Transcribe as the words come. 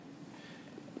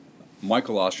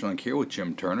Michael Osterlund here with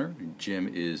Jim Turner. Jim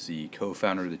is the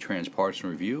co-founder of the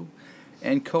Transpartisan Review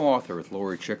and co-author with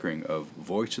Lori Chickering of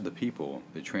Voice of the People,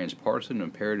 the Transpartisan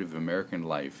Imperative of American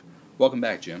Life. Welcome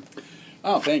back, Jim.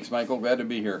 Oh, thanks, Michael. Glad to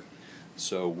be here.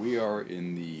 So we are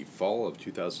in the fall of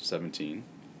 2017.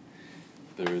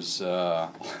 There's a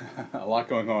lot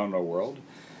going on in our world,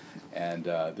 and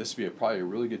this would be probably a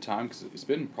really good time because it's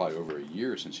been probably over a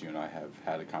year since you and I have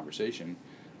had a conversation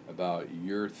about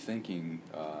your thinking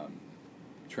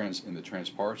in the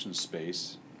transpartisan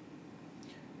space,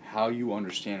 how you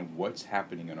understand what's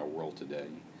happening in our world today,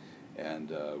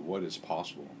 and what is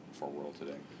possible for our world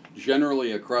today.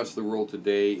 Generally, across the world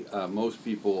today, most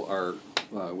people are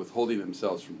withholding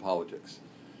themselves from politics.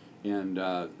 And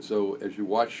so as you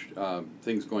watch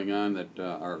things going on that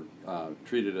are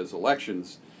treated as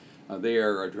elections, they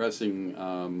are addressing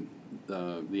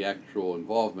the actual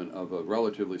involvement of a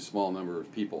relatively small number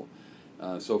of people.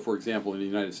 So, for example, in the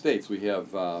United States, we have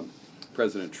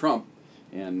President Trump,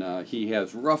 and he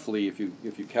has roughly, if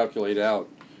you calculate out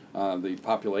the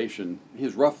population, he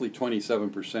has roughly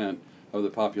 27% of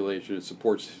the population that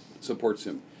supports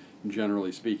him,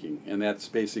 generally speaking. And that's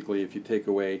basically if you take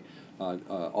away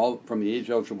all from the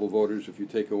age-eligible voters, if you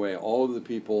take away all of the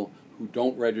people who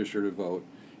don't register to vote,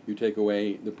 you take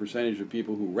away the percentage of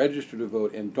people who register to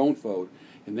vote and don't vote,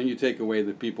 and then you take away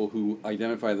the people who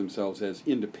identify themselves as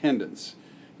independents,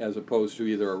 as opposed to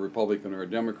either a Republican or a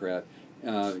Democrat.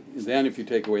 Then if you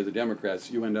take away the Democrats,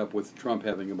 you end up with Trump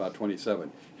having about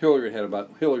 27. Hillary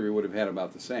would have had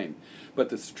about the same. But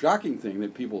the shocking thing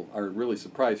that people are really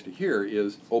surprised to hear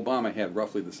is Obama had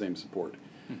roughly the same support.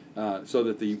 So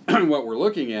that what we're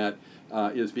looking at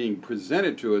is being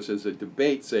presented to us as a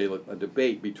debate, say a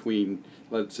debate between,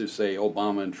 let's just say,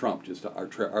 Obama and Trump, just to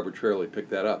arbitrarily pick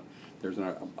that up. There's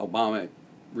an Obama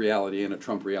reality and a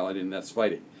Trump reality, and that's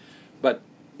fighting. But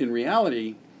in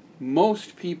reality,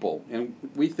 most people, and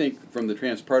we think from the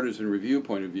Transpartisan Review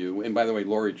point of view, and by the way,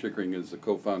 Lori Chickering is the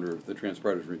co-founder of the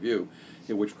Transpartisan Review,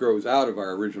 which grows out of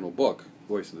our original book,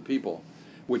 Voice of the People,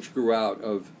 which grew out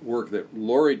of work that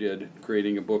Lori did,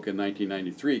 creating a book in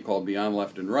 1993 called Beyond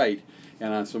Left and Right,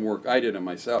 and on some work I did on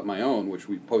my own, which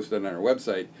we posted on our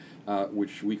website,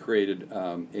 which we created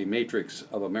a matrix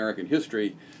of American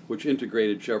history, which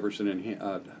integrated Jefferson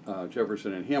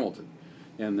and Hamilton,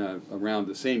 and around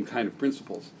the same kind of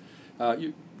principles.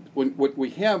 What we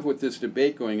have with this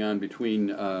debate going on between,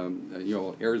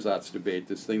 ersatz debate,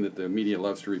 this thing that the media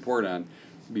loves to report on,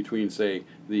 between, say,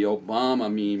 the Obama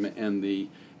meme and the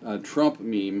Trump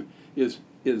meme, is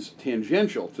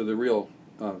tangential to the real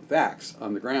facts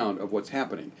on the ground of what's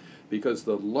happening. Because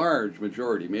the large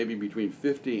majority, maybe between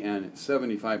 50 and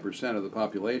 75% of the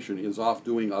population, is off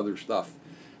doing other stuff.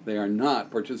 They are not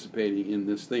participating in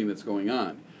this thing that's going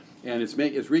on. And it's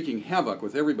wreaking havoc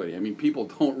with everybody. I mean, people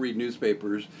don't read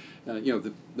newspapers.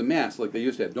 The mass, like they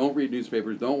used to have, don't read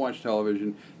newspapers, don't watch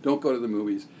television, don't go to the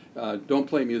movies, don't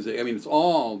play music. I mean, it's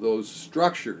all those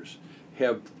structures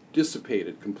have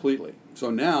dissipated completely. So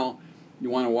now you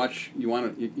don't watch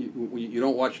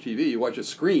TV, you watch a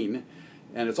screen,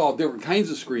 and it's all different kinds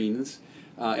of screens,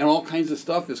 and all kinds of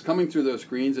stuff is coming through those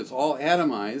screens. It's all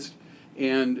atomized,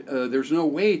 and there's no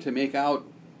way to make out,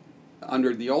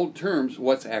 under the old terms,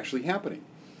 what's actually happening.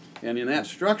 And in that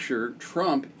structure,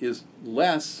 Trump is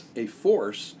less a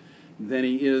force than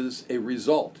he is a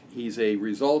result. He's a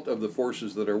result of the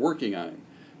forces that are working on him,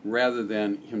 rather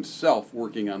than himself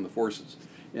working on the forces.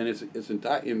 And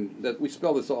we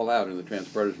spell this all out in the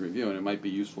Transpartisan Review, and it might be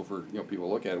useful for people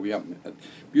to look at it. We have a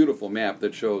beautiful map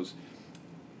that shows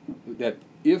that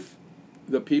if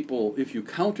you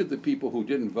counted the people who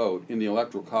didn't vote in the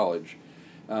Electoral College,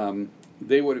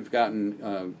 they would have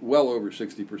gotten well over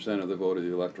 60% of the vote of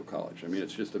the Electoral College. I mean,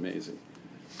 it's just amazing.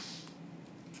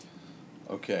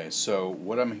 Okay, so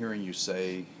what I'm hearing you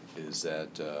say is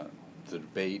that the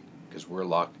debate, because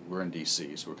we're in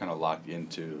D.C., so we're kind of locked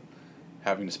into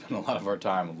having to spend a lot of our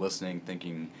time listening,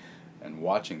 thinking, and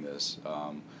watching this,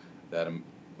 that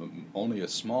only a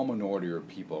small minority of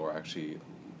people are actually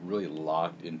really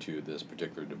locked into this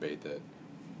particular debate that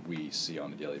we see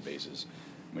on a daily basis.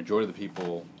 The majority of the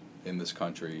people in this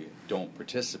country don't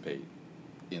participate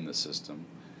in the system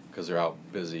because they're out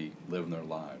busy living their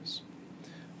lives.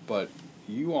 But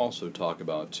you also talk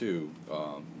about, too,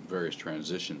 various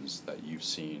transitions that you've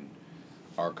seen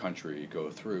our country go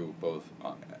through, both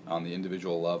on the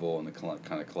individual level and the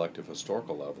kind of collective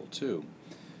historical level, too.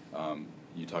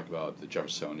 You talk about the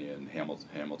Jeffersonian,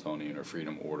 Hamiltonian, or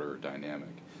freedom order dynamic.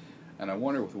 And I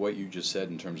wonder, with what you just said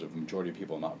in terms of the majority of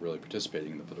people not really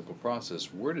participating in the political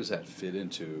process, where does that fit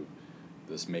into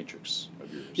this matrix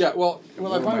of yours? Yeah, well,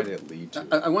 where might it lead to?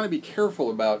 I want to be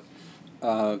careful about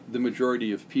the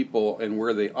majority of people and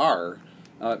where they are,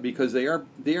 because they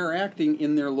are acting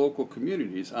in their local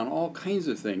communities on all kinds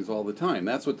of things all the time.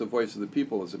 That's what the voice of the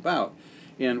people is about.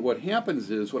 And what happens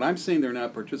is, what I'm saying they're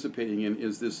not participating in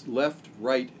is this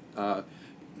left-right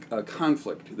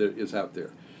conflict that is out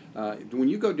there. When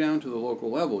you go down to the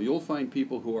local level, you'll find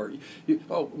people who are...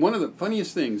 one of the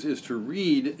funniest things is to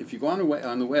read, if you go on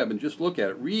the web and just look at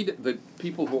it, read the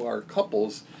people who are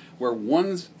couples where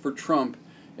one's for Trump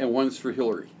and one's for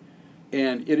Hillary.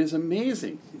 And it is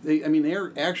amazing.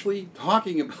 They're actually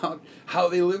talking about how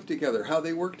they live together, how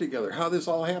they work together, how this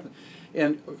all happened.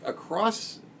 And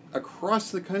across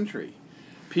the country,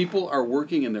 people are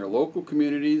working in their local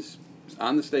communities,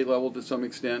 on the state level to some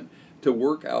extent, to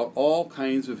work out all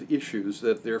kinds of issues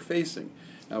that they're facing.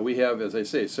 We have, as I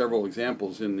say, several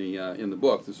examples in the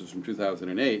book. This is from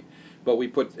 2008, but we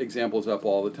put examples up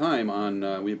all the time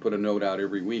on. We put a note out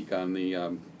every week on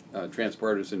the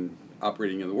transpartisan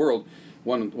operating in the world.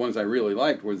 Ones I really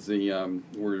liked was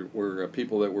were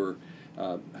people that were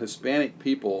Hispanic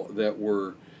people that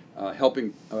were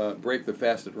helping break the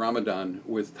fast at Ramadan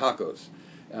with tacos,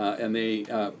 and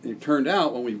it turned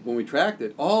out when we tracked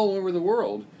it all over the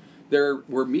world, there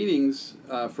were meetings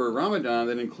for Ramadan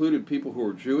that included people who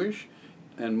were Jewish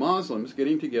and Muslims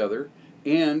getting together,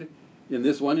 and in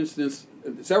this one instance,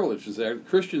 several instances there,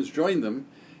 Christians joined them,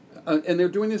 and they're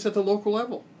doing this at the local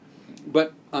level.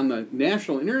 But on the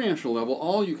national, international level,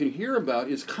 all you can hear about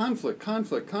is conflict.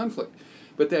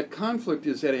 But that conflict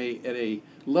is at a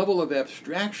level of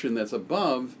abstraction that's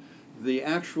above the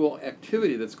actual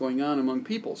activity that's going on among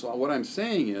people. So what I'm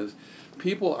saying is,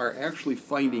 people are actually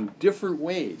finding different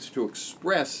ways to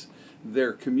express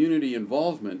their community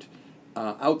involvement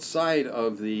outside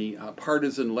of the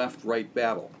partisan left-right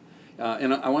battle.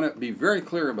 And I want to be very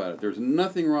clear about it. There's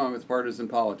nothing wrong with partisan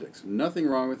politics. Nothing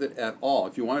wrong with it at all.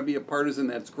 If you want to be a partisan,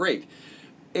 that's great.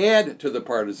 Add to the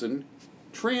partisan,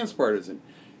 transpartisan.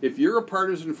 If you're a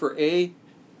partisan for A,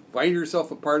 find yourself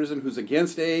a partisan who's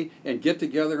against A and get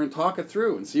together and talk it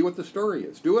through and see what the story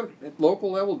is. Do it at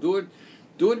local level. Do it.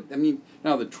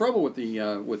 Now the trouble with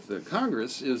the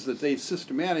Congress is that they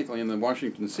systematically, in the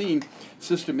Washington scene,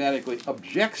 systematically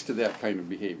objects to that kind of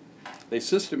behavior. They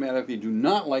systematically do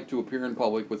not like to appear in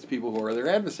public with people who are their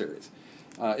adversaries,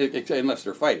 unless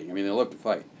they're fighting. They love to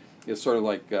fight. It's sort of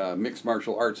like mixed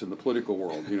martial arts in the political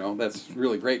world. That's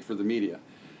really great for the media.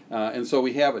 And so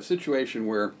we have a situation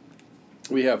where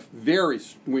we have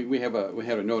we had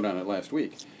a note on it last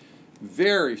week.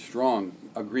 Very strong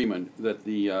agreement that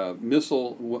the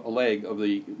missile leg of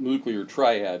the nuclear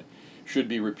triad should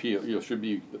be repealed. Should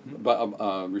be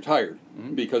retired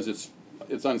because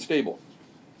it's unstable.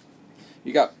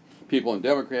 You got people in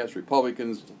Democrats,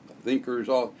 Republicans, thinkers,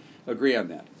 all agree on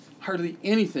that. Hardly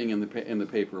anything in the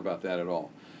paper about that at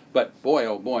all. But boy,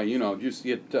 oh boy, just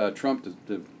get Trump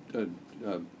to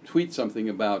tweet something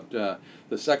about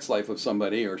the sex life of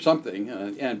somebody or something,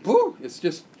 and boom, it's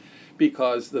just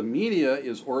because the media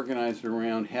is organized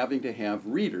around having to have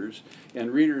readers,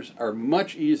 and readers are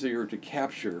much easier to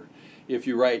capture if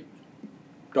you write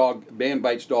man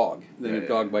bites dog than if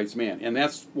dog bites man, and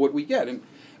that's what we get. And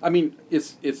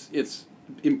it's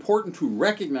important to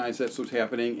recognize that's what's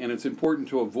happening, and it's important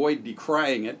to avoid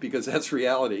decrying it because that's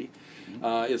reality.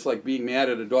 It's like being mad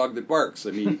at a dog that barks.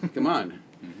 Come on.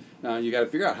 You got to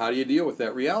figure out how do you deal with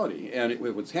that reality. And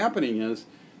what's happening is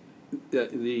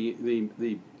that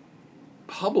the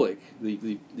public,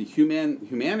 the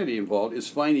humanity involved, is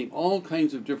finding all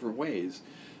kinds of different ways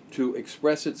to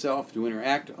express itself, to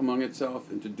interact among itself,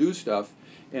 and to do stuff,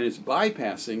 and it's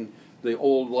bypassing the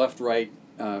old left-right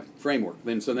framework.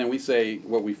 Then we say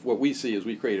what we see is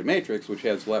we create a matrix which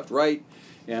has left-right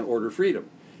and order-freedom.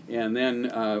 And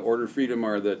then order-freedom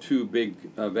are the two big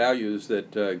values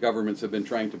that governments have been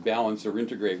trying to balance or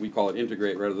integrate. We call it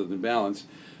integrate rather than balance,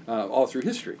 all through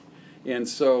history. And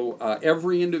so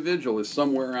every individual is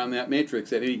somewhere on that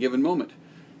matrix at any given moment.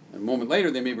 A moment later,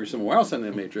 they may be somewhere else on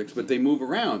that matrix, but they move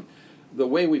around. The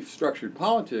way we've structured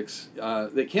politics,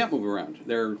 they can't move around.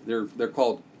 They're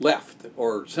called left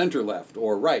or center left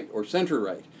or right or center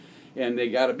right, and they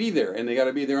got to be there, and they got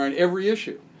to be there on every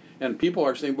issue. And people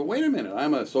are saying, but wait a minute,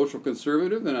 I'm a social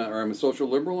conservative, or I'm a social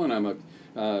liberal, and I'm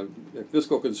a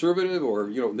fiscal conservative, or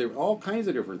there are all kinds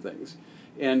of different things,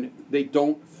 and they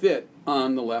don't fit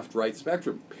on the left-right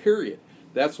spectrum. Period.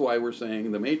 That's why we're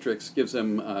saying the matrix gives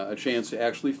them a chance to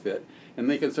actually fit, and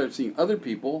they can start seeing other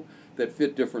people that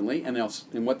fit differently, and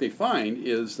what they find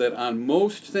is that on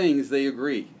most things they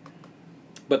agree,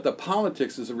 but the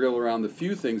politics is real around the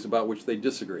few things about which they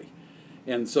disagree.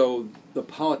 And so the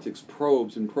politics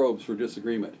probes for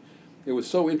disagreement. It was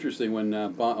so interesting when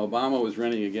Obama was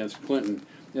running against Clinton.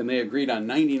 and they agreed on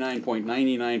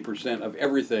 99.99% of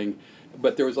everything,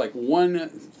 but there was like one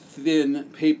thin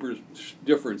paper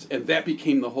difference, and that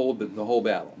became the whole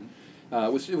battle.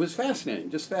 It was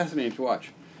fascinating, just fascinating to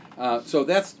watch. So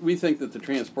we think that the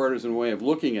transpartisan way of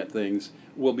looking at things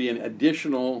will be an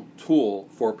additional tool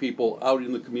for people out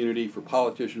in the community, for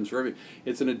politicians, for everything.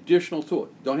 It's an additional tool.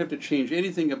 You don't have to change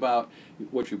anything about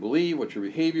what you believe, what your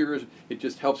behavior is. It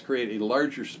just helps create a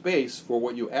larger space for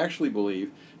what you actually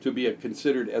believe to be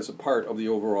considered as a part of the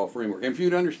overall framework, and for you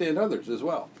to understand others as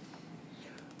well.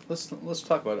 Let's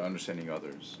talk about understanding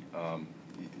others.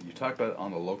 You talk about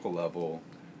on the local level,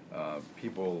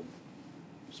 people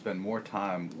spend more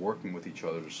time working with each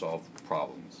other to solve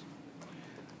problems.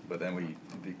 But then we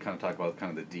kind of talk about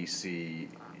kind of the DC,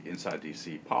 inside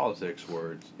DC politics,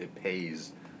 where it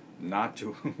pays not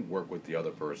to work with the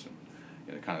other person.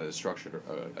 Kind of the structure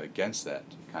against that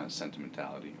kind of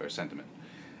sentimentality or sentiment.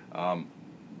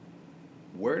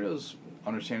 Where does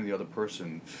understanding the other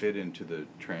person fit into the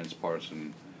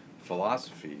transpartisan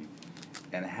philosophy,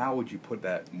 and how would you put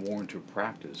that more into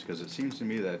practice? Because it seems to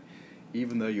me that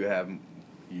even though you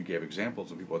gave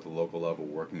examples of people at the local level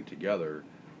working together,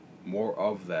 more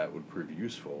of that would prove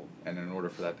useful. And in order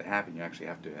for that to happen, you actually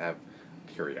have to have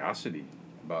curiosity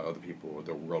about other people,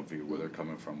 their worldview, where they're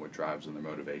coming from, what drives them, their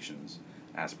motivations,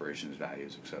 aspirations,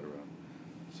 values, etc.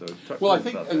 So well, I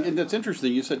think, and that's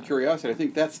interesting, you said curiosity. I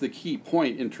think that's the key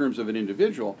point in terms of an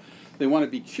individual. They want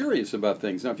to be curious about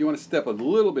things. Now, if you want to step a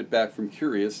little bit back from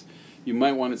curious, you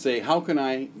might want to say, how can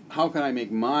I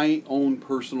make my own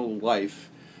personal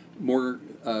life more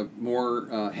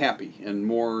happy and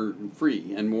more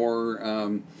free and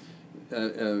more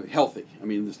healthy? I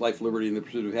mean, this life, liberty, and the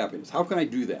pursuit of happiness. How can I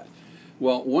do that?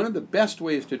 Well, one of the best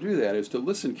ways to do that is to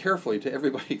listen carefully to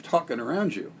everybody talking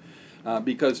around you.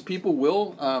 Because people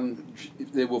will,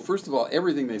 first of all,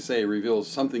 everything they say reveals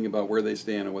something about where they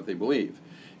stand and what they believe.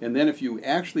 And then if you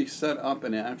actually set up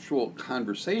an actual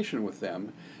conversation with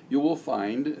them, you will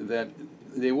find that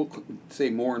they will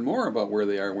say more and more about where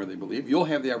they are and where they believe. You'll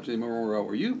have the opportunity to know more about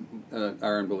where you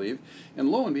are and believe.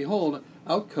 And lo and behold,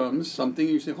 out comes something,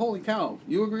 and you say, holy cow,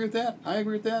 you agree with that? I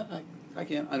agree with that? I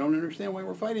don't understand why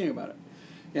we're fighting about it.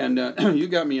 And you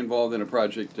got me involved in a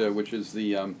project which is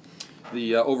the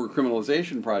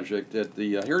over-criminalization project at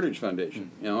the Heritage Foundation,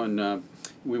 and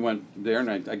we went there, and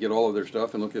I get all of their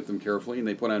stuff and look at them carefully, and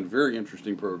they put on very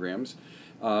interesting programs,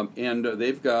 and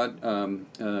they've got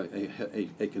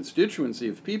a constituency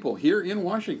of people here in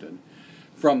Washington,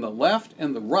 from the left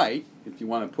and the right, if you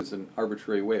want to put an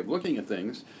arbitrary way of looking at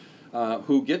things,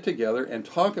 who get together and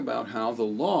talk about how the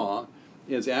law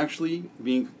is actually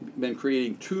been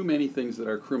creating too many things that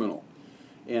are criminal.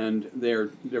 And they're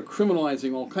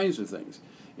criminalizing all kinds of things.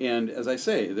 And as I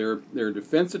say, there are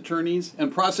defense attorneys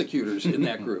and prosecutors in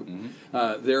that group.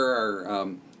 There are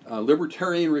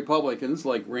libertarian Republicans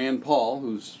like Rand Paul,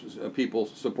 whose people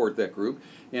support that group.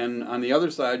 And on the other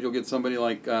side, you'll get somebody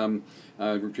like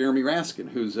Jeremy Raskin,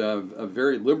 who's a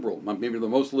very liberal, maybe the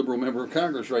most liberal member of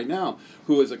Congress right now,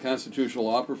 who is a constitutional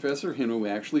law professor and who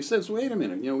actually says, wait a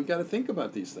minute, we got to think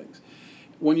about these things.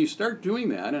 When you start doing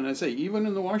that, and I say even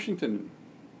in the Washington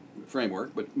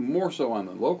framework, but more so on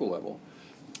the local level.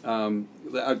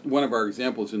 One of our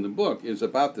examples in the book is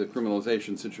about the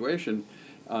criminalization situation.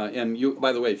 And you,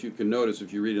 by the way, if you can notice,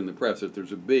 if you read in the press, that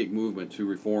there's a big movement to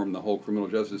reform the whole criminal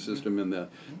justice system and the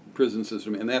prison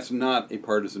system, and that's not a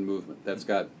partisan movement. That's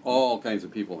got all kinds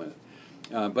of people in it.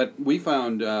 But we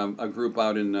found a group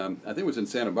out in, I think it was in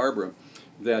Santa Barbara,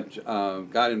 that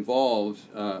got involved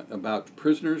about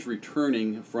prisoners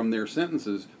returning from their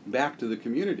sentences back to the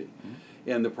community.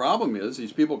 And the problem is,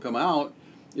 these people come out,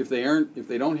 if they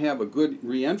don't have a good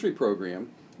reentry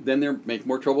program, then they make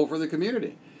more trouble for the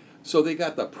community. So they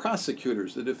got the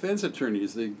prosecutors, the defense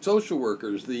attorneys, the social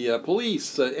workers, the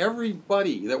police,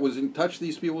 everybody that was in touch with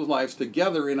these people's lives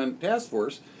together in a task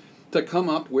force to come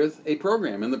up with a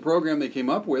program. And the program they came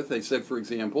up with, they said, for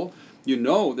example, you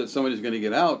know that somebody's going to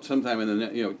get out sometime in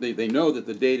the, they know that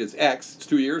the date is X, it's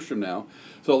 2 years from now.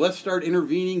 So let's start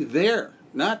intervening there,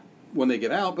 not when they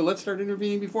get out, but let's start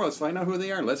intervening before. Let's find out who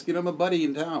they are. Let's get them a buddy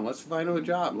in town. Let's find out a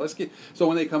job. So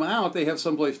when they come out, they have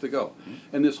someplace to go.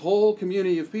 And this whole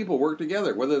community of people work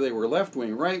together, whether they were left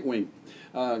wing, right wing.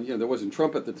 There wasn't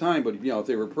Trump at the time, but if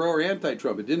they were pro or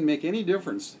anti-Trump, it didn't make any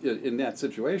difference in that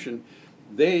situation.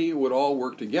 They would all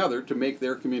work together to make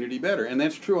their community better, and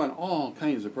that's true on all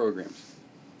kinds of programs.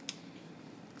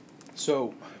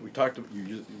 So we talked.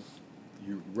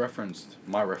 You referenced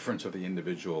my reference of the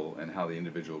individual and how the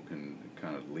individual can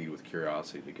kind of lead with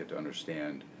curiosity to get to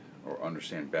understand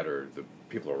better the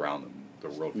people around them,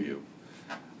 their worldview.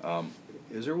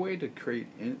 Is there a way to create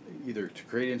either to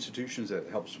create institutions that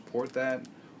help support that,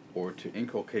 or to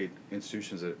inculcate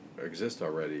institutions that exist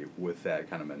already with that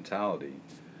kind of mentality,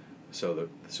 so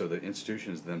that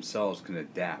institutions themselves can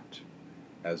adapt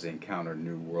as they encounter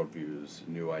new worldviews,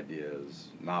 new ideas,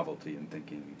 novelty in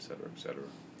thinking, et cetera, et cetera?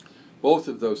 Both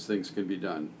of those things can be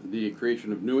done. The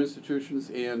creation of new institutions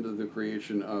and the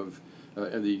creation of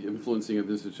and the influencing of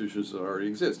institutions that already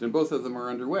exist. And both of them are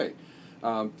underway.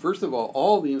 First of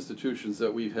all the institutions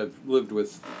that we have lived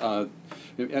with,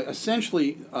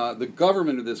 essentially the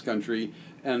government of this country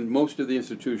and most of the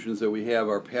institutions that we have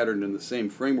are patterned in the same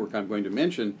framework I'm going to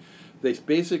mention. They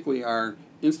basically are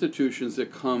institutions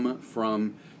that come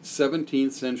from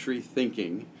 17th century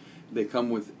thinking. They come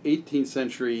with 18th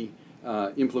century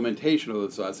implementation of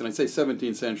those thoughts. And I say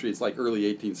 17th century, it's like early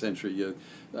 18th century.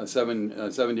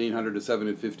 1700 to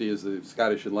 750 is the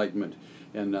Scottish Enlightenment.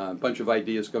 And a bunch of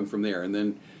ideas come from there. And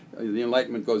then the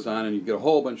Enlightenment goes on, and you get a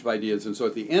whole bunch of ideas. And so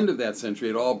at the end of that century,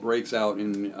 it all breaks out,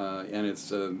 and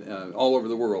it's all over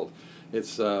the world.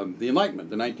 It's the Enlightenment,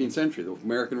 the 19th century, the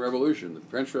American Revolution, the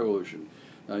French Revolution.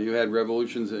 You had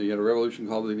revolutions. You had a revolution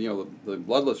called the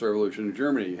Bloodless Revolution in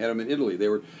Germany. You had them in Italy. They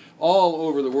were all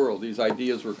over the world. These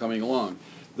ideas were coming along.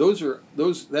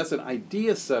 That's an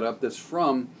idea setup that's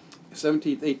from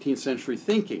 17th, 18th century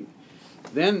thinking.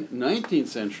 Then 19th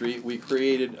century, we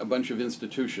created a bunch of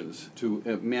institutions to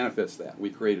manifest that. We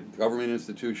created government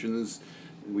institutions.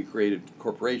 We created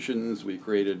corporations. We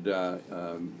created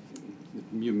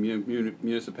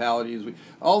municipalities.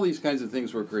 All these kinds of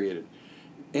things were created.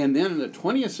 And then in the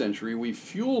 20th century, we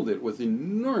fueled it with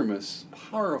enormous,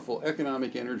 powerful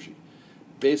economic energy.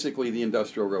 Basically, the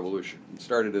Industrial Revolution. It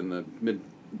started in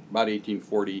about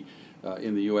 1840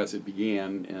 in the U.S. It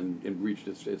began and reached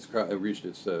its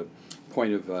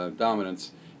point of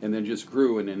dominance, and then just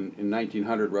grew. And in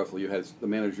 1900, roughly, you had the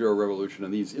Managerial Revolution,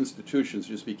 and these institutions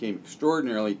just became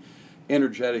extraordinarily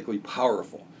energetically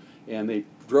powerful. And they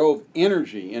drove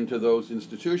energy into those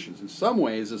institutions. In some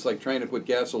ways, it's like trying to put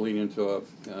gasoline into a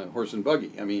horse and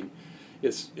buggy. I mean,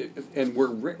 and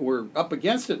we're up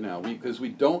against it now because we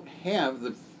don't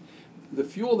have the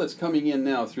fuel that's coming in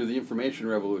now through the information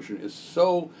revolution is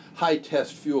so high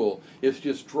test fuel. It's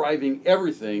just driving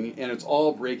everything, and it's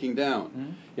all breaking down.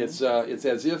 Mm-hmm. It's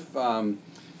as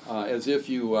if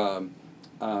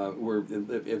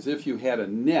you had a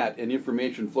net, and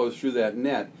information flows through that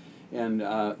net. And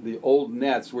the old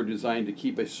nets were designed to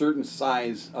keep a certain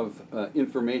size of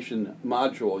information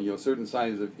module, certain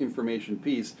size of information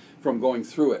piece from going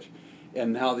through it.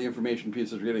 And now the information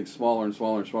pieces are getting smaller and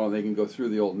smaller and smaller, and they can go through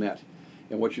the old net.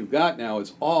 And what you've got now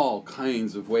is all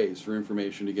kinds of ways for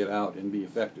information to get out and be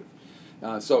effective.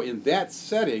 So in that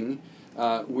setting,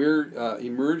 we're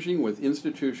emerging with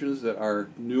institutions that are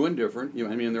new and different.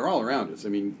 They're all around us.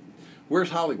 Where's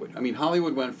Hollywood?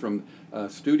 Hollywood went from a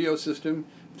studio system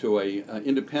to a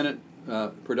independent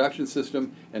production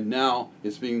system, and now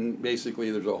it's being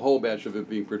there's a whole batch of it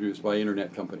being produced by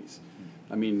internet companies.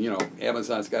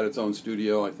 Amazon's got its own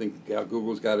studio. I think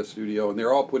Google's got a studio, and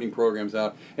they're all putting programs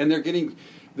out, and they're getting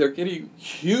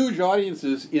huge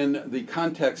audiences in the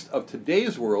context of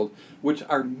today's world, which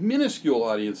are minuscule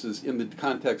audiences in the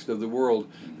context of the world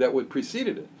that would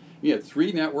preceded it. You had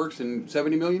 3 networks and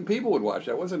 70 million people would watch.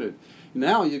 That wasn't it.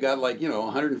 Now you got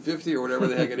 150 or whatever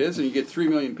the heck it is, and you get 3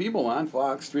 million people on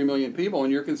Fox, 3 million people,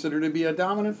 and you're considered to be a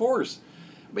dominant force.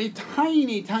 But a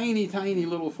tiny, tiny, tiny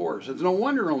little force. It's no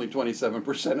wonder only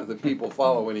 27% of the people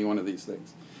follow any one of these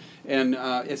things. And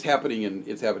it's happening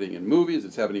in movies.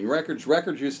 It's happening in records.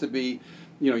 Records used to be,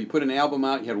 you put an album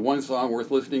out, you had one song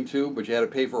worth listening to, but you had to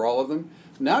pay for all of them.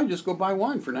 Now you just go buy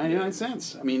one for 99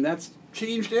 cents. That's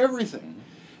changed everything.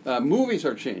 Movies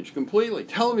are changed completely.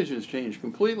 Television has changed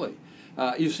completely.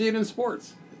 You see it in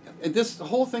sports. This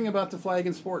whole thing about the flag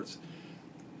in sports,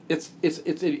 it's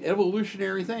an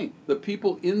evolutionary thing. The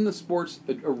people in the sports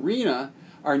arena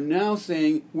are now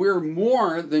saying we're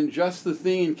more than just the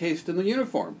thing encased in the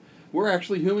uniform. We're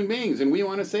actually human beings, and we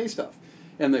want to say stuff.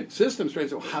 And the system's trying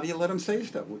to say, well, how do you let them say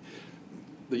stuff?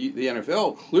 The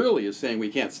NFL clearly is saying we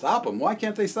can't stop them. Why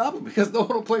can't they stop them? Because no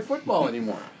one will play football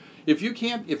anymore. If they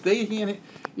can't,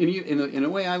 in a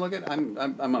way I look at, I'm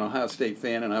an Ohio State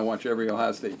fan, and I watch every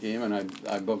Ohio State game, and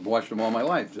I've watched them all my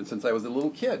life since I was a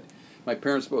little kid. My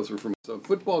parents both were from, so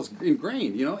football's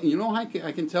ingrained, how I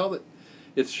can tell that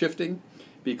it's shifting,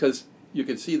 because you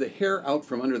can see the hair out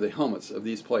from under the helmets of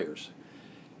these players.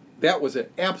 That was an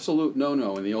absolute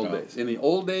no-no in the old days. In the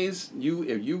old days,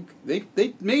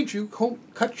 they made you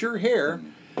cut your hair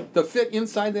to fit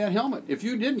inside that helmet. If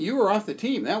you didn't, you were off the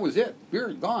team. That was it.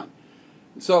 You're gone.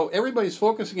 So everybody's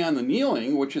focusing on the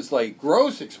kneeling, which is like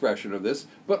gross expression of this,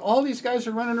 but all these guys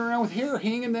are running around with hair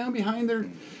hanging down behind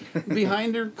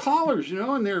their collars, you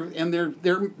know, and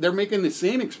they're making the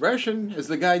same expression as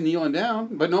the guy kneeling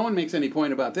down, but no one makes any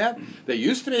point about that. They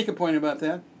used to make a point about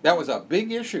that. That was a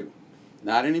big issue.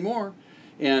 Not anymore.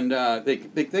 And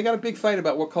they got a big fight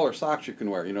about what color socks you can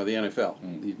wear, you know, the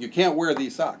NFL. You can't wear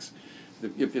these socks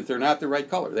if they're not the right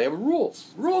color. They have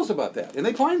rules about that. And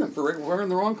they fine them for wearing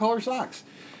the wrong color socks.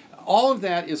 All of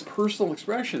that is personal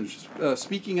expressions,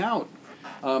 speaking out.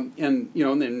 And, you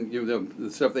know, and then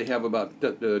the stuff they have about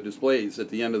displays at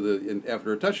the end of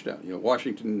after a touchdown. You know,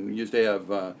 Washington used to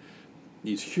have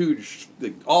these huge,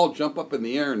 they all jump up in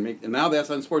the air and now that's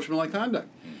unsportsmanlike conduct.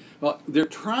 Well, they're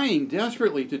trying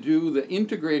desperately to do the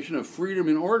integration of freedom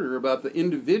and order about the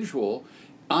individual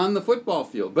on the football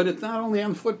field. But it's not only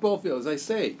on the football field, as I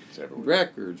say.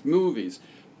 Records, movies,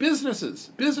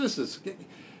 businesses.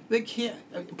 They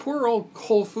can't, poor old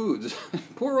Whole Foods,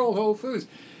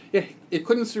 it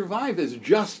couldn't survive as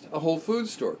just a Whole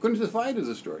Foods store. It couldn't survive as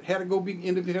a store. It had to go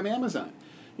become Amazon.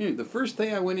 You know, the first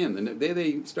day I went in, the day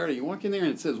they started, you walk in there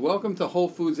and it says, "Welcome to Whole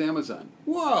Foods Amazon."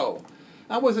 Whoa!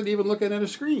 I wasn't even looking at a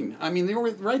screen. I mean, they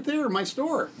were right there in my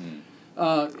store.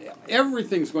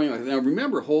 Everything's going on. Now,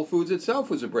 remember, Whole Foods itself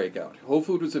was a breakout. Whole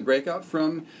Foods was a breakout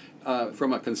from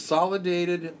a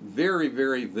consolidated, very,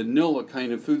 very vanilla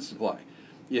kind of food supply.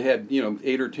 You had, you know,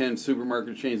 8 or 10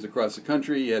 supermarket chains across the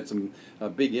country. You had some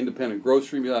big independent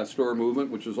grocery store movement,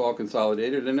 which was all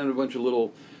consolidated, and then a bunch of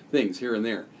little things here and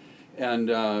there. And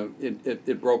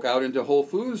it broke out into Whole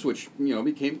Foods, which, you know,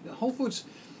 became Whole Foods.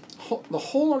 The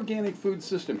whole organic food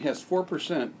system has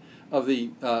 4% of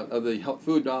the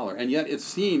food dollar, and yet it's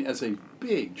seen as a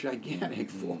big,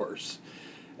 gigantic force.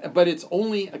 But it's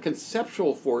only a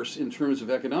conceptual force in terms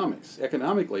of economics.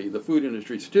 Economically, the food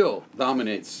industry still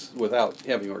dominates without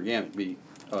having organic be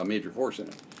a major force in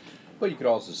it. But you could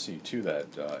also see too that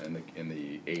in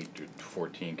the 8 to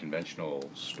 14 conventional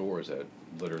stores that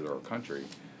litter our country,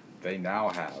 they now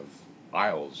have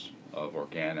aisles of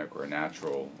organic or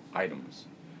natural items.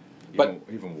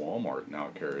 Even Walmart now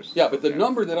carries. Yeah, but the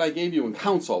number that I gave you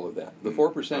counts all of that. The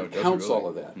 4% counts all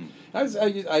of that.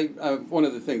 One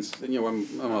of the things, you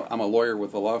know, I'm a lawyer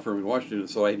with a law firm in Washington,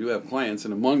 so I do have clients,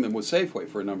 and among them was Safeway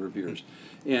for a number of years.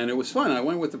 And it was fun. I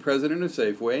went with the president of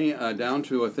Safeway down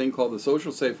to a thing called the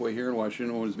Social Safeway here in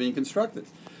Washington when it was being constructed.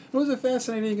 It was a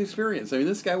fascinating experience. I mean,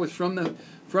 this guy was from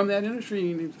that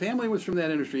industry, and his family was from that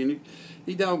industry, and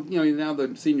he's now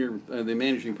the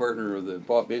managing partner of the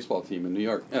baseball team in New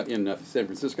York, in San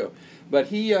Francisco.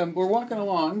 But we're walking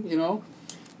along, you know,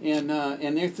 and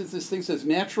there's this thing that says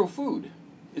natural food.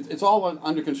 It's all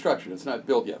under construction. It's not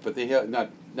built yet, but they have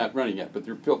not running yet, but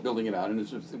they're building it out. And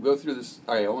we go through this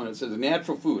aisle, and it says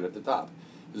natural food at the top,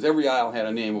 because every aisle had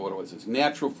a name of what it was. It's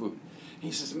natural food.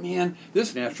 He says, "Man,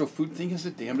 this natural food thing is the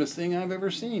damnedest thing I've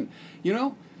ever seen. You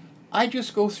know, I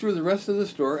just go through the rest of the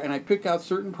store and I pick out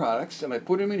certain products and I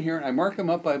put them in here and I mark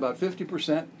them up by about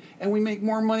 50%, and we make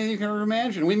more money than you can ever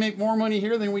imagine. We make more money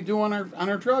here than we do on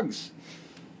our drugs."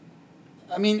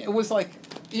 I mean, it was like,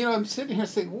 you know, I'm sitting here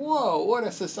saying, "Whoa, what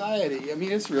a society!" I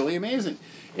mean, it's really amazing.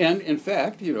 And in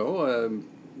fact, you know,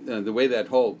 the way that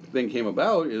whole thing came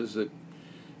about is that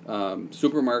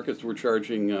supermarkets were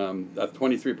charging a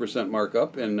 23%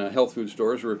 markup, and health food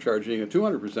stores were charging a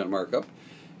 200% markup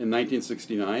in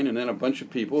 1969, and then a bunch of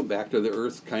people, back to the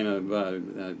earth kind of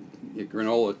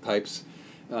granola types,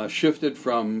 shifted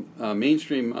from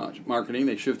mainstream marketing.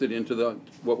 They shifted into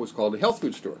what was called a health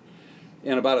food store.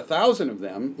 And about 1,000 of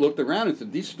them looked around and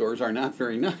said, "These stores are not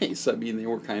very nice." I mean, they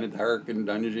were kind of dark and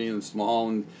dingy and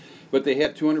small, but they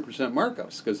had 200%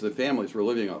 markups because the families were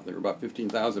living off there, about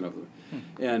 15,000 of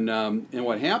them. And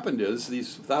what happened is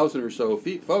these 1,000 or so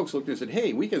folks looked and said,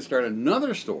 "Hey, we can start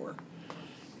another store,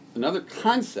 another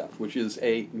concept, which is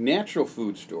a natural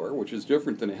food store, which is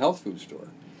different than a health food store,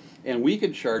 and we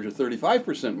could charge a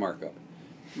 35% markup,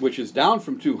 which is down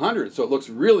from 200, so it looks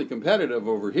really competitive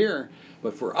over here.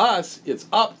 But for us, it's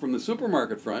up from the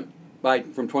supermarket front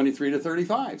from 23 to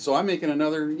 35. So I'm making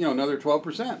another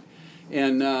 12%."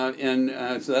 And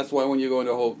so that's why when you go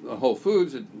into Whole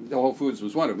Foods, Whole Foods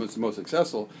was one of them. It's the most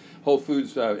successful. Whole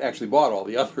Foods actually bought all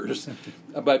the others.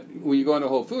 But when you go into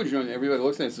Whole Foods, you know, everybody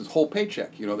looks at it and says, "Whole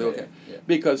paycheck," you know,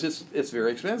 because it's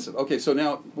very expensive. Okay, so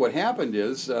now what happened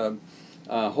is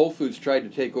Whole Foods tried to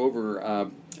take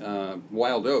over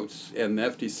Wild Oats, and the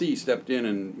FTC stepped in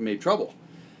and made trouble.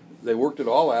 They worked it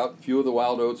all out. A few of the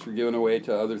Wild Oats were given away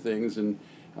to other things, and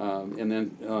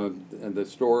then the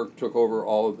store took over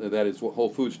all of that. Is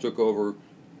Whole Foods took over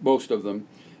most of them.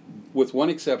 with one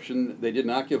exception, they did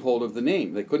not get hold of the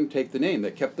name. They couldn't take the name.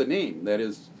 They kept the name. That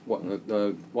is,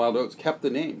 Wild Oats kept the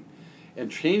name and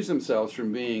changed themselves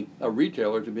from being a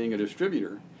retailer to being a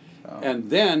distributor. Oh. And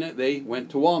then they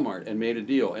went to Walmart and made a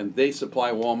deal, and they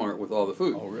supply Walmart with all the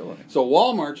food. Oh, really? So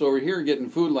Walmart's over here getting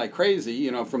food like crazy,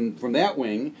 you know, from that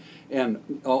wing,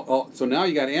 and so now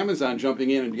you got Amazon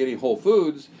jumping in and getting Whole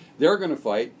Foods. They're going to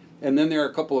fight, and then there are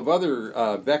a couple of other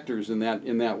vectors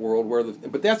in that world where,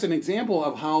 but that's an example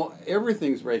of how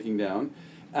everything's breaking down,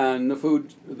 and the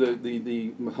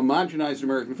homogenized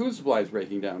American food supply is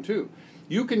breaking down too.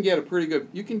 You can get pretty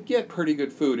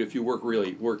good food if you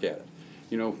work at it.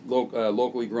 You know,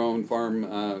 locally grown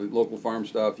local farm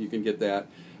stuff. You can get that,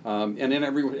 and then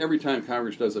every time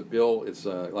Congress does a bill, it's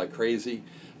like crazy.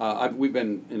 We've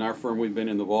been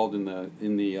involved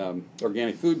in the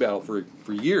organic food battle for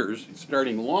years,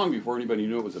 starting long before anybody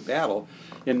knew it was a battle.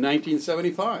 In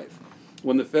 1975,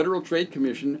 when the Federal Trade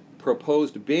Commission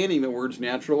proposed banning the words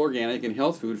natural, organic, and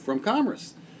health food from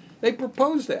commerce, they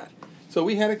proposed that. So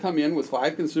we had to come in with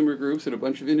 5 consumer groups and a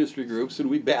bunch of industry groups, and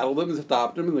we battled them and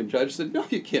stopped them, and the judge said, no,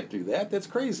 you can't do that. That's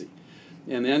crazy.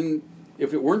 And then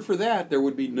if it weren't for that, there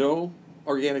would be no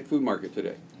organic food market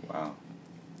today. Wow.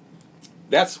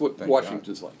 That's what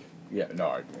Washington's like. Yeah,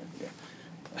 no,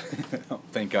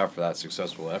 thank God for that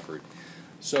successful effort.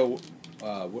 So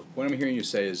what I'm hearing you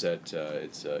say is that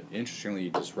it's an interestingly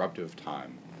disruptive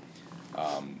time.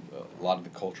 A lot of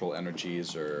the cultural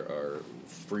energies are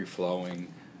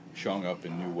free-flowing, showing up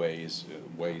in new ways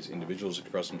individuals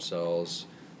express themselves,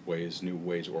 new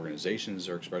ways organizations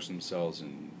are expressing themselves,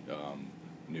 and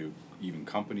new even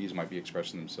companies might be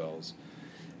expressing themselves.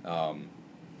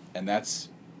 And that's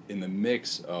in the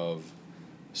mix of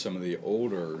some of the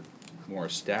older, more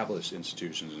established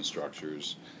institutions and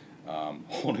structures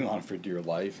holding on for dear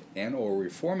life and or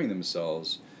reforming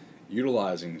themselves,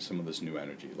 utilizing some of this new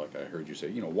energy. Like I heard you say,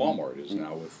 you know, Walmart is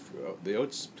now with the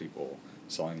Oats people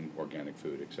selling organic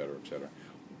food, et cetera, et cetera.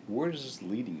 Where is this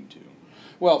leading to?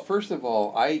 Well, first of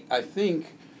all, I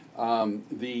think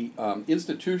the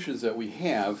institutions that we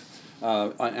have,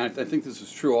 and I think this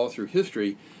is true all through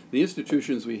history, the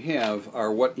institutions we have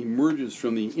are what emerges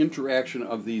from the interaction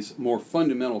of these more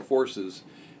fundamental forces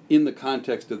in the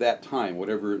context of that time,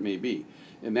 whatever it may be.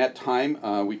 In that time,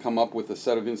 we come up with a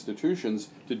set of institutions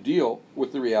to deal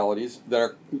with the realities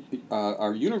that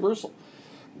are universal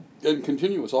and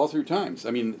continuous all through times.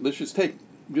 I mean, let's just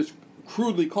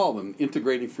crudely call them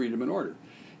integrating freedom and order,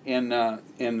 and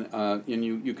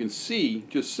you can see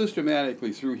just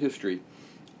systematically through history,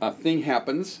 a thing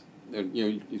happens.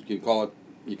 You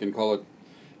can call it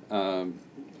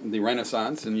the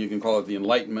Renaissance, and you can call it the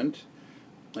Enlightenment,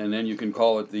 and then you can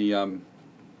call it the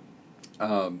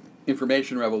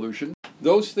Information Revolution.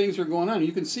 Those things are going on.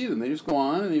 You can see them. They just go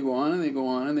on, and they go on, and they go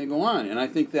on, and they go on. And I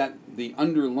think that the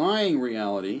underlying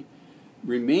reality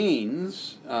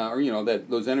remains, that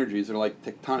those energies are like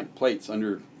tectonic plates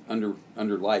under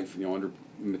life, under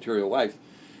material life.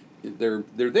 They're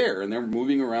there, and they're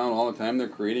moving around all the time. They're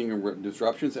creating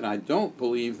disruptions, and I don't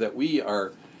believe that we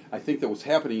are. I think that what's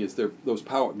happening is those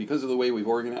power, because of the way we've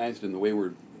organized and the way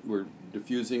we're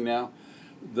diffusing now,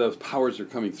 those powers are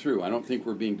coming through. I don't think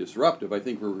we're being disruptive. I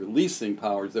think we're releasing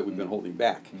powers that we've been holding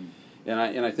back, and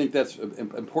I think that's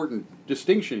an important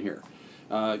distinction here.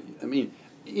 The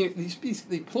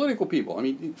political people. I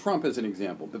mean, Trump as an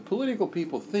example. The political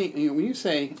people think. When you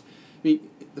say, the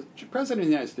president of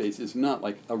the United States is not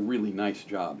like a really nice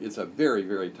job. It's a very,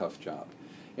 very tough job.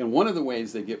 And one of the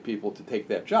ways they get people to take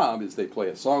that job is they play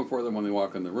a song for them when they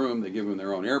walk in the room. They give them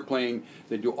their own airplane.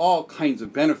 They do all kinds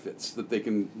of benefits that they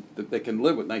can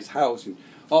live with, nice house and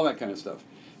all that kind of stuff.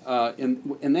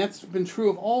 And that's been true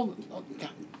of all. God,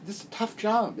 this is a tough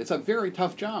job. It's a very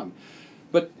tough job.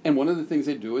 And one of the things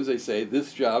they do is they say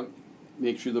this job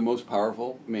makes you the most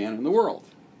powerful man in the world.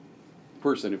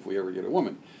 Person, if we ever get a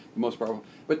woman, the most powerful.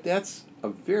 But that's a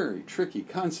very tricky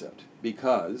concept,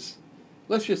 because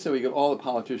let's just say we get all the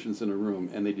politicians in a room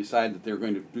and they decide that they're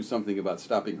going to do something about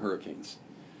stopping hurricanes.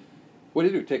 What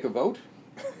do? Take a vote?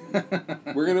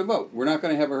 We're going to vote. We're not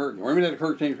going to have a hurricane. We're going to let a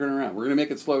hurricane turn around. We're going to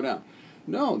make it slow down.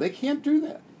 No, they can't do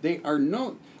that. They are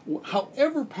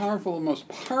however powerful, the most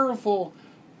powerful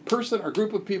person or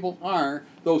group of people are,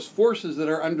 those forces that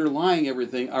are underlying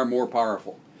everything are more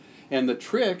powerful. And the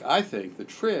trick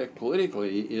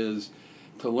politically is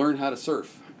to learn how to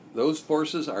surf. Those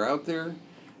forces are out there.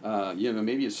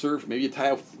 Maybe you surf,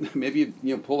 maybe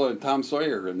you pull a Tom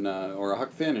Sawyer or a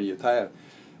Huck Finn, and you tie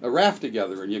a raft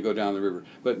together and you go down the river.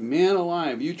 But man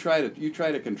alive, you try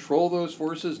to control those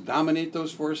forces, dominate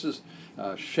those forces,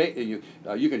 you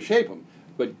can shape them.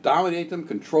 But dominate them,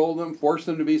 control them, force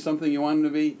them to be something you want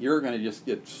them to be, you're going to just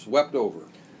get swept over.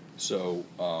 So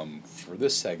for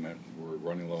this segment, we're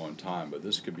running low on time, but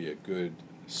this could be a good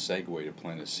segue to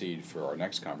plant a seed for our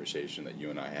next conversation that you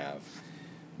and I have,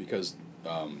 because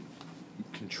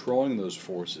controlling those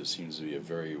forces seems to be a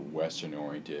very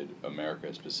Western-oriented,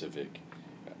 America-specific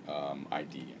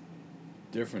idea.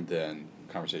 Different than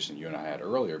conversation you and I had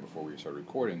earlier before we started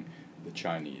recording, the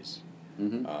Chinese,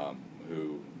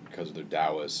 who, because of their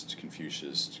Taoist,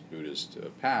 Confucius, Buddhist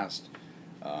past,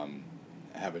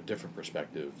 have a different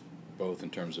perspective, both in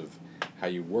terms of how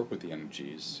you work with the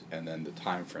energies and then the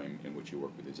time frame in which you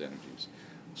work with these energies.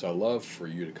 So I'd love for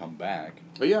you to come back.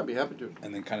 Oh yeah, I'd be happy to.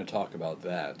 And then kind of talk about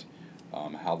that,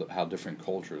 how different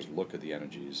cultures look at the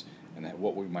energies and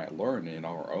what we might learn in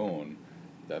our own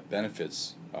that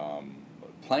benefits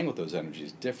playing with those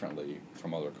energies differently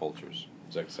from other cultures.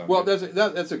 Does that sound good?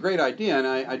 That's a great idea, and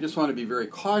I just want to be very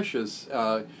cautious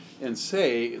and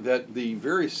say that the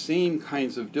very same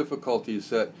kinds of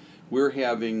difficulties that we're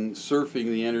having surfing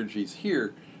the energies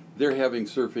here, they're having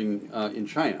surfing in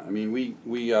China. I mean,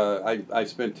 I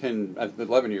spent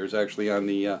 11 years actually on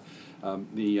the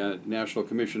National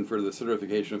Commission for the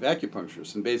Certification of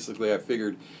Acupuncturists, and basically I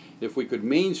figured if we could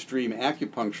mainstream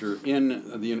acupuncture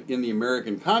in the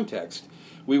American context,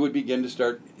 we would begin to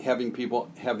start having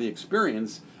people have the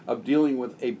experience of dealing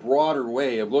with a broader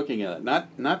way of looking at it.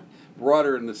 Not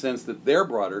broader in the sense that they're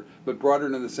broader, but broader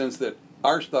in the sense that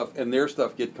our stuff and their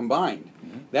stuff get combined.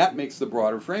 Mm-hmm. That makes the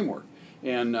broader framework.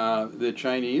 And the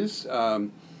Chinese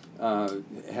have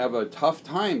a tough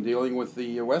time dealing with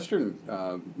the Western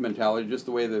mentality just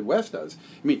the way the West does.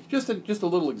 I mean, just a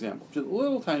little example, just a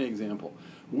little tiny example.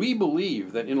 We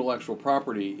believe that intellectual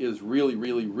property is really,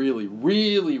 really, really,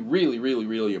 really, really, really,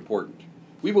 really important.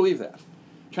 We believe that.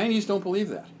 Chinese don't believe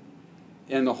that.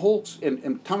 And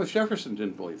and Thomas Jefferson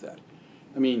didn't believe that.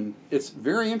 I mean, it's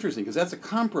very interesting because that's a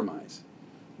compromise.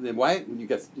 Then why you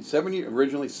got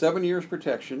originally 7 years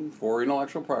protection for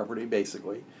intellectual property,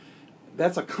 basically.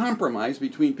 That's a compromise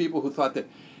between people who thought that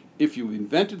if you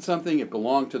invented something, it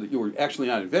belonged to you were actually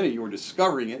not inventing, you were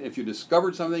discovering it. If you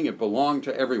discovered something, it belonged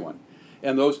to everyone.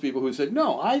 And those people who said,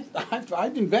 no, I've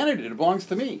invented it, it belongs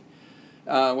to me.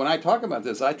 When I talk about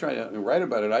this, I try to write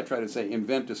about it, I try to say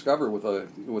invent, discover with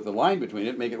a line between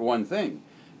it, make it one thing.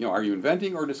 You know, are you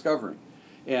inventing or discovering?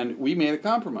 And we made a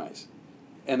compromise.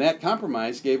 And that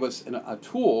compromise gave us a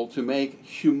tool to make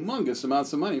humongous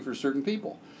amounts of money for certain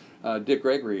people. Dick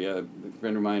Gregory, a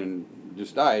friend of mine,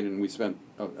 just died, and we spent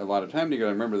a lot of time together.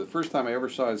 I remember the first time I ever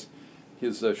saw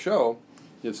his show,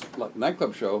 his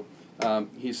nightclub show,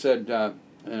 he said,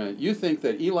 you think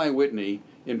that Eli Whitney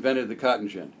invented the cotton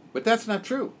gin, but that's not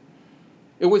true.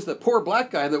 It was the poor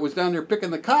black guy that was down there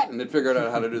picking the cotton that figured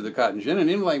out how to do the cotton gin, and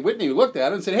Eli Whitney looked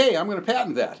at it and said, hey, I'm going to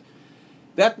patent that.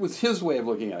 That was his way of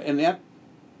looking at it, and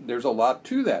there's a lot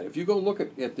to that. If you go look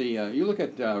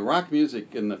at rock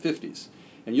music in the 50s,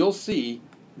 and you'll see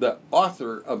the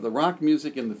author of the rock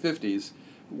music in the 50s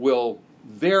will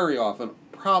very often,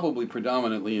 probably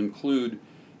predominantly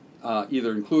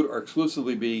either include or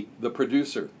exclusively be the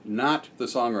producer, not the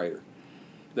songwriter.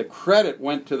 The credit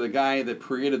went to the guy that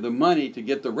created the money to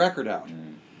get the record out.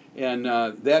 And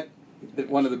that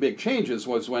one of the big changes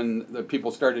was when the people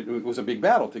started, it was a big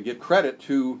battle to get credit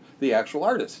to the actual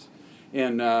artist.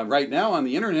 And right now on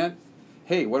the internet,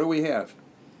 hey, what do we have?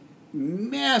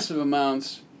 Massive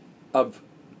amounts of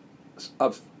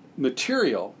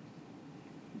material,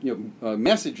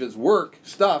 messages, work,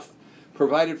 stuff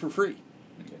provided for free.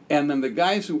 Okay. And then the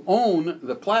guys who own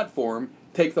the platform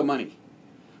take the money.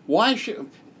 Why should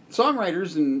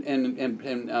songwriters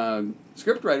and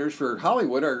script writers for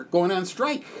Hollywood are going on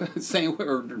strike, saying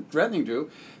or threatening to,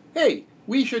 hey,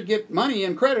 we should get money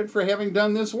and credit for having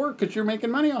done this work because you're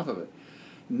making money off of it.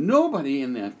 Nobody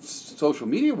in that social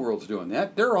media world's doing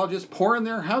that. They're all just pouring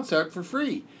their house out for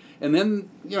free. And then,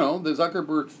 the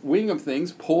Zuckerberg wing of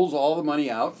things pulls all the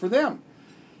money out for them.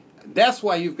 That's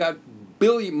why you've got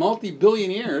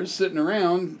multi-billionaires sitting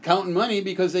around counting money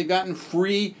because they've gotten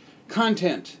free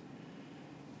content.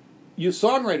 You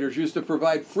songwriters used to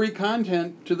provide free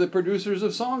content to the producers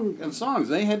of songs.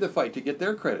 They had to fight to get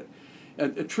their credit.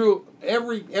 And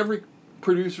every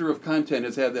producer of content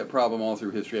has had that problem all through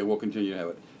history and will continue to have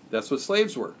it. That's what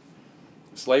slaves were.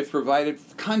 Slaves provided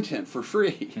content for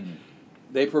free.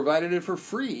 They provided it for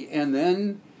free, and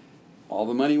then all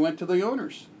the money went to the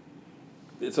owners.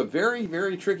 It's a very,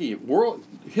 very tricky,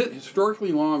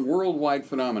 historically long, worldwide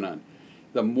phenomenon.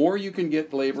 The more you can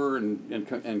get labor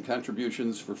and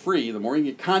contributions for free, the more you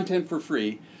can get content for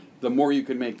free, the more you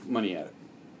can make money at it.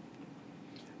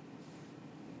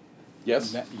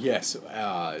 Yes? Yes,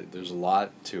 there's a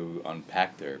lot to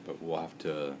unpack there, but we'll have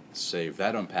to save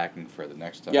that unpacking for the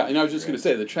next time. Yeah, and I was just going to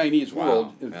say, the Chinese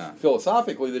world,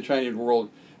 philosophically, the Chinese world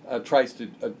tries to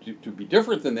be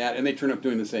different than that, and they turn up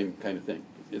doing the same kind of thing.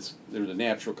 There's a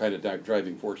natural kind of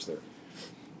driving force there.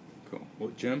 Cool.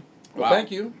 Well, Jim, well,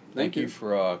 thank you. Thank you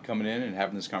for coming in and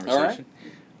having this conversation. All right.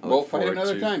 We'll fight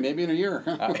another time, maybe in a year.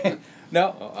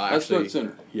 No, let's do it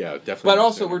sooner. Yeah, definitely. But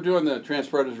also, we're doing the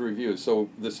transpartisan review, so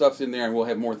the stuff's in there, and we'll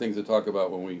have more things to talk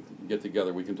about when we get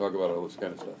together. We can talk about all this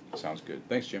kind of stuff. Sounds good.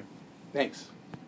 Thanks, Jim. Thanks.